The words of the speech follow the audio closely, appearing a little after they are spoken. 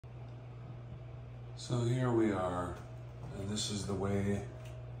So here we are, and this is the way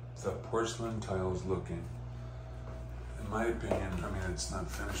the porcelain tile's looking. In my opinion, I mean, it's not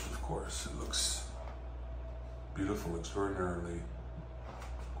finished, of course. It looks beautiful, extraordinarily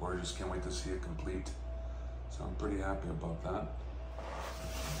gorgeous. Can't wait to see it complete. So I'm pretty happy about that.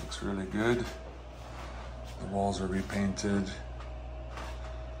 Looks really good. The walls are repainted.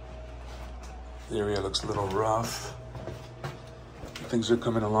 The area looks a little rough. Things are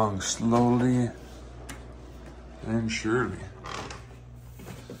coming along slowly and surely.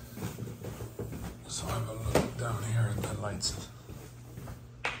 So have a look down here at the lights.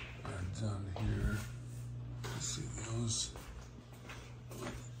 And down here, you see those.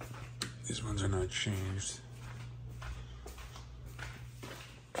 These ones are not changed.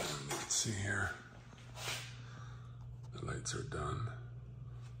 And let's see here. The lights are done.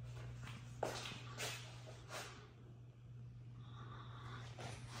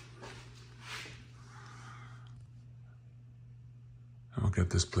 I'll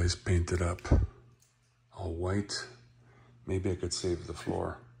get this place painted up all white. Maybe I could save the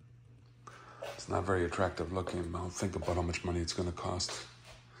floor. It's not very attractive looking. I'll think about how much money it's gonna cost.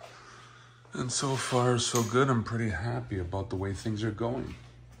 And so far, so good. I'm pretty happy about the way things are going.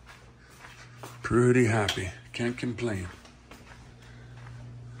 Pretty happy, can't complain.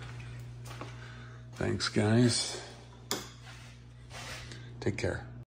 Thanks, guys. Take care.